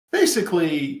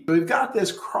basically, we've got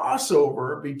this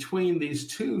crossover between these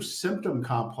two symptom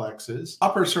complexes,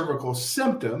 upper cervical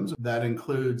symptoms that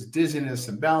includes dizziness,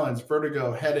 imbalance,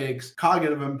 vertigo, headaches,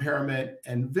 cognitive impairment,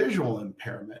 and visual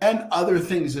impairment, and other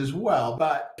things as well.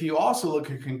 But if you also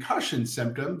look at concussion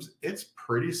symptoms, it's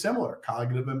pretty similar.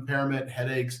 Cognitive impairment,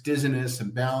 headaches, dizziness,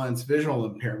 imbalance, visual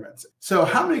impairments. So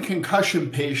how many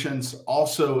concussion patients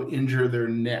also injure their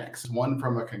necks? One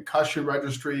from a concussion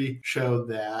registry showed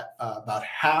that about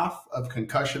half of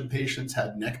concussion patients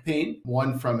had neck pain.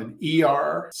 One from an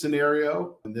ER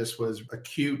scenario, and this was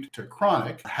acute to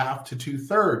chronic, half to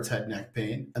 2/3 had neck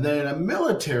pain. And then in a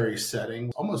military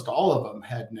setting, almost all of them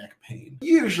had neck pain.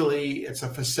 Usually it's a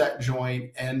facet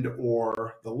joint and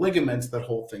or the ligaments that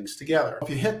hold things together. If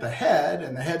you hit the head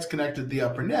and the head's connected to the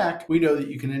upper neck, we know that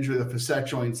you can injure the facet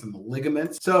joints and the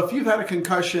ligaments. So if you've had a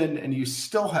concussion and you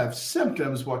still have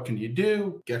symptoms, what can you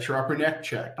do? Get your upper neck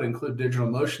checked. It include digital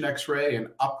motion x-ray and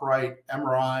upright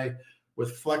MRI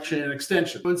with flexion and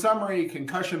extension. In summary,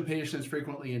 concussion patients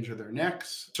frequently injure their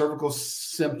necks. Cervical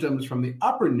symptoms from the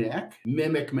upper neck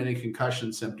mimic many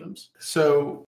concussion symptoms. So